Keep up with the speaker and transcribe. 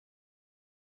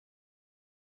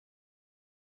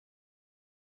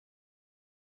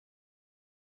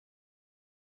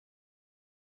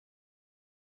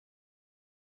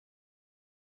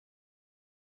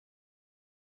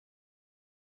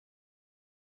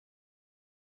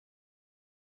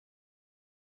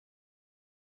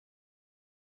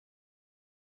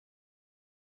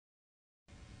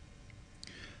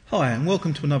Hi and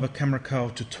welcome to another camera car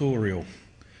tutorial.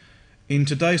 In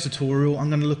today's tutorial I'm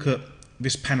going to look at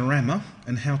this panorama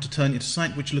and how to turn it into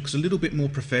something which looks a little bit more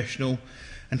professional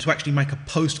and to actually make a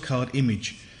postcard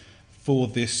image for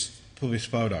this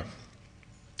photo.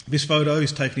 This photo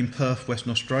is taken in Perth,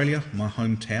 Western Australia, my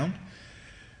hometown.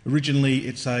 Originally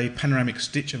it's a panoramic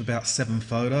stitch of about 7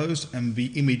 photos and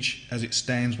the image as it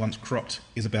stands once cropped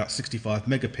is about 65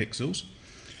 megapixels.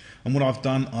 And what I've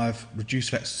done, I've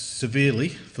reduced that severely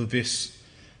for this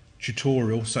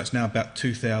tutorial, so it's now about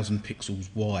 2000 pixels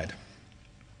wide.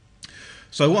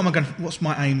 So what's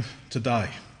my aim today?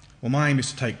 Well, my aim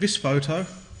is to take this photo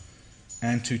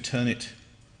and to turn it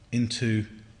into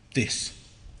this.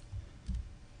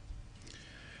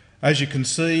 As you can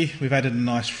see, we've added a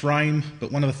nice frame,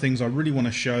 but one of the things I really want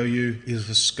to show you is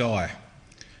the sky.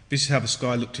 This is how the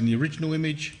sky looked in the original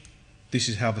image. This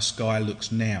is how the sky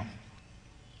looks now.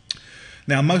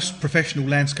 Now, most professional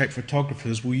landscape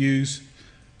photographers will use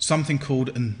something called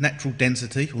a natural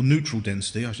density, or neutral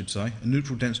density, I should say, a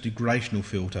neutral density gradational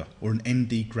filter, or an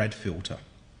ND grad filter.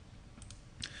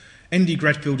 ND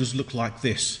grad filters look like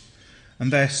this,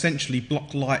 and they essentially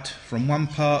block light from one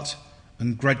part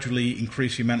and gradually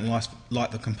increase the amount of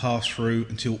light that can pass through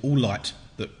until all light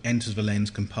that enters the lens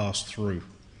can pass through.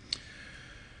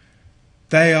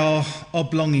 They are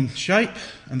oblong in shape,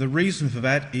 and the reason for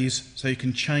that is so you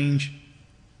can change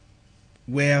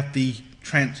where the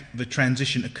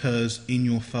transition occurs in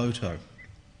your photo.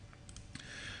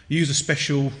 Use a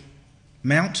special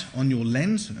mount on your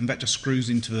lens, and that just screws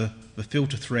into the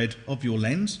filter thread of your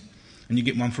lens, and you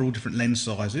get one for all different lens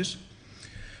sizes.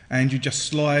 And you just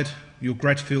slide your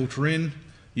grad filter in.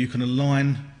 You can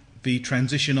align the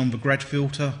transition on the grad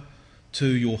filter to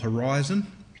your horizon.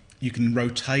 You can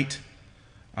rotate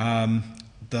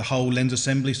the whole lens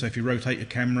assembly, so if you rotate your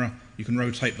camera, you can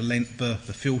rotate the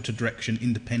filter direction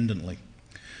independently.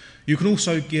 You can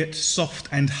also get soft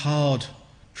and hard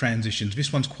transitions.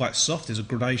 This one's quite soft. There's a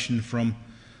gradation from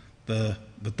the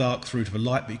dark through to the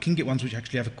light, but you can get ones which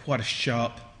actually have quite a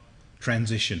sharp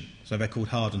transition. So they're called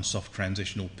hard and soft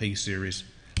transitional P-series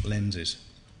lenses,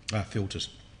 filters.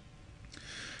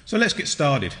 So let's get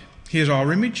started. Here's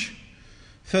our image.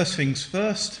 First things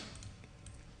first,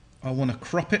 I want to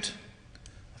crop it.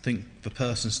 I think the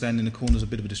person standing in the corner is a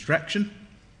bit of a distraction.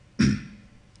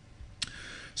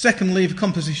 Secondly, the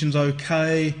composition's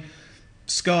okay.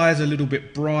 Sky's a little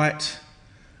bit bright.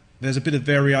 There's a bit of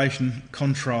variation,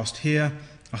 contrast here.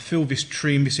 I feel this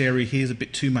tree in this area here is a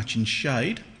bit too much in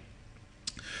shade.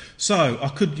 So I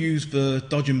could use the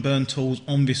dodge and burn tools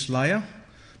on this layer,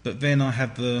 but then I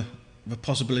have the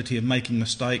possibility of making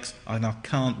mistakes, and I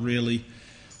can't really,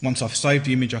 once I've saved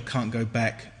the image, I can't go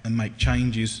back and make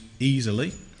changes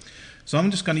easily. So I'm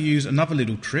just going to use another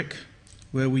little trick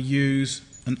where we use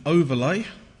an overlay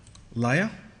layer,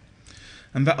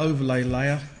 and that overlay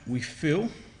layer we fill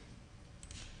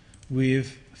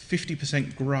with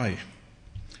 50% grey.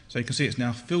 So you can see it's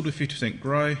now filled with 50%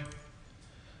 grey.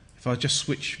 If I just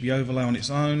switch the overlay on its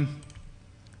own,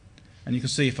 and you can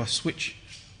see if I switch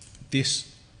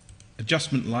this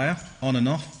adjustment layer on and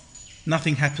off,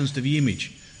 nothing happens to the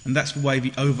image, and that's the way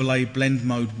the overlay blend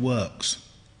mode works.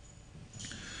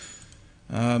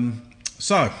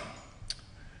 So,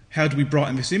 how do we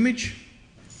brighten this image?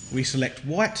 We select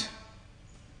white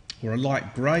or a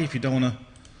light grey if you don't want to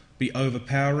be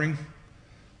overpowering.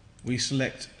 We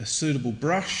select a suitable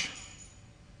brush.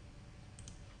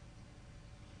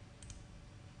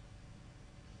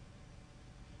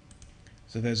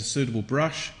 So there's a suitable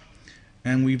brush,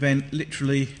 and we then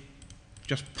literally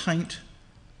just paint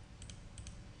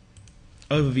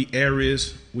over the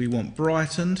areas we want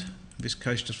brightened, in this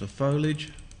case just for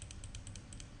foliage.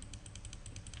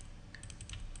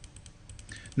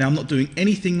 Now I'm not doing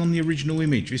anything on the original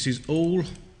image, this is all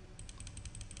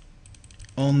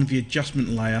on the adjustment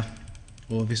layer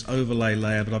or this overlay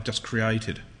layer that I've just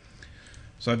created.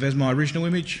 So there's my original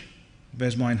image,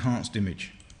 there's my enhanced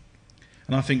image.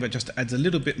 And I think that just adds a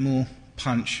little bit more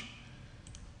punch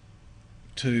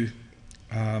to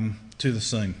the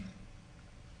scene.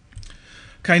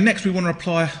 Okay, next we want to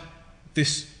apply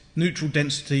this neutral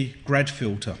density grad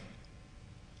filter.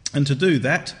 And to do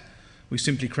that, we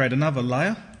simply create another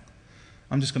layer.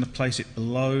 I'm just going to place it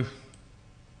below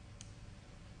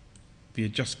the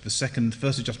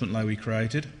first adjustment layer we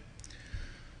created.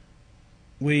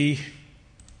 We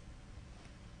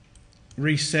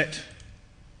reset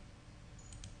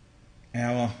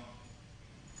our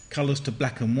colours to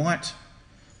black and white.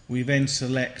 We then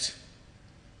select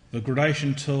the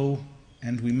gradation tool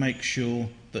and we make sure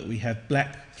that we have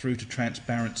black through to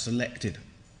transparent selected.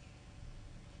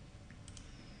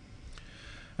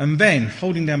 And then,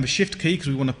 holding down the Shift key, because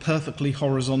we want a perfectly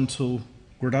horizontal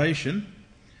gradation,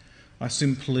 I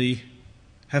simply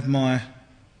have my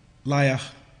layer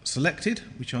selected,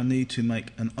 which I need to make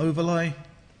an overlay,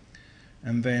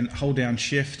 and then hold down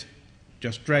Shift,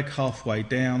 just drag halfway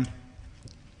down,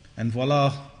 and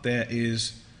voila, there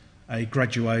is a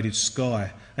graduated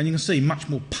sky. And you can see much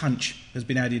more punch has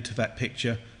been added to that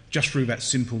picture just through that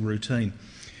simple routine.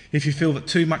 If you feel that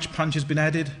too much punch has been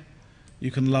added, you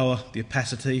can lower the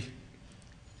opacity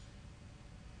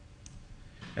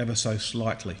ever so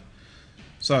slightly.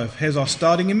 So here's our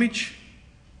starting image,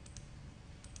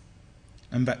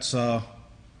 and that's our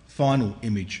final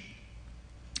image.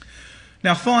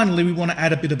 Now finally, we want to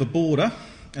add a bit of a border,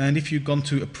 and if you've gone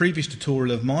to a previous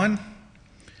tutorial of mine,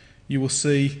 you will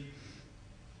see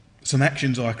some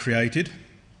actions I created.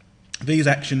 These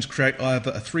actions create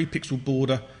either a 3-pixel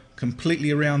border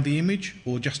completely around the image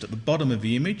or just at the bottom of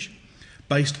the image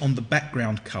based on the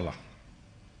background colour.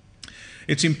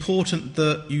 It's important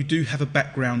that you do have a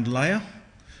background layer.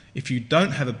 If you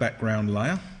don't have a background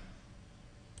layer,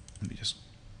 let me just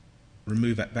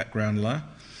remove that background layer.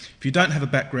 If you don't have a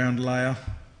background layer,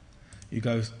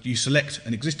 you select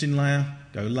an existing layer,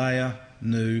 go Layer,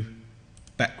 New,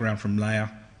 Background from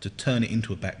Layer to turn it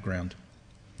into a background.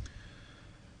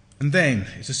 And then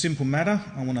it's a simple matter.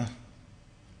 I want to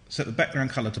set the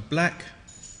background colour to black,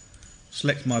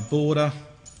 select my border,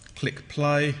 click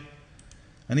play,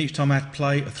 and each time I hit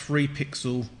play, a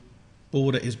 3-pixel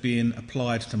border is being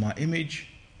applied to my image.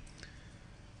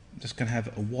 I'm just going to have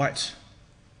a white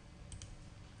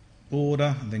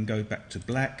border and then go back to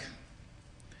black.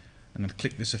 I'm going to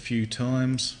click this a few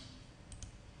times,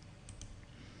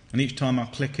 and each time I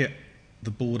click it,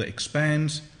 the border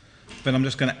expands. Then I'm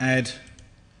just going to add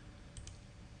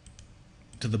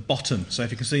to the bottom. So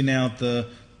if you can see now, the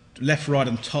left, right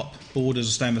and top borders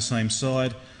are staying the same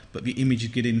side, but the image is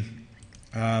getting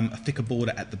a thicker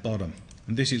border at the bottom.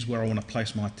 And this is where I want to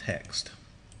place my text.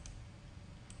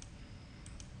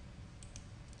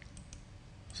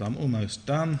 So I'm almost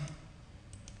done.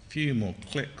 A few more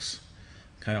clicks.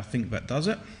 Okay, I think that does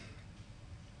it.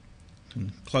 I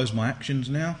can close my actions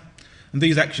now. And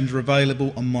these actions are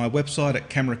available on my website at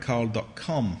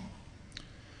cameracarl.com.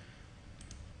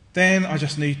 Then I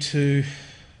just need to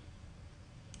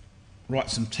write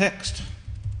some text.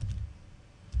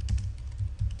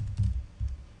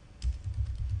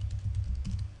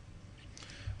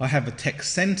 I have the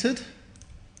text centered,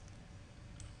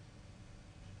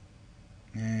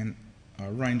 and I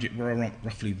arrange it where I want,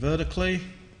 roughly vertically.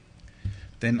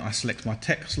 Then I select my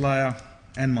text layer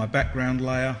and my background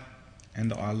layer,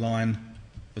 and I align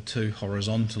the two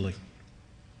horizontally.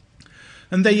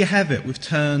 And there you have it. We've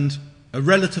turned a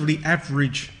relatively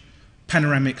average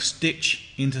panoramic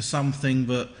stitch into something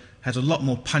that has a lot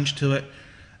more punch to it,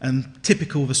 and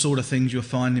typical of the sort of things you'll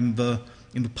find in the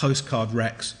postcard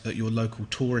racks at your local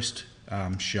tourist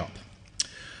shop.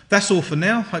 That's all for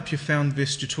now. Hope you found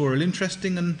this tutorial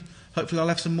interesting, and hopefully I'll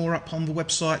have some more up on the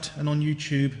website and on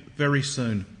YouTube very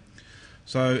soon.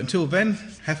 So until then,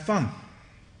 have fun.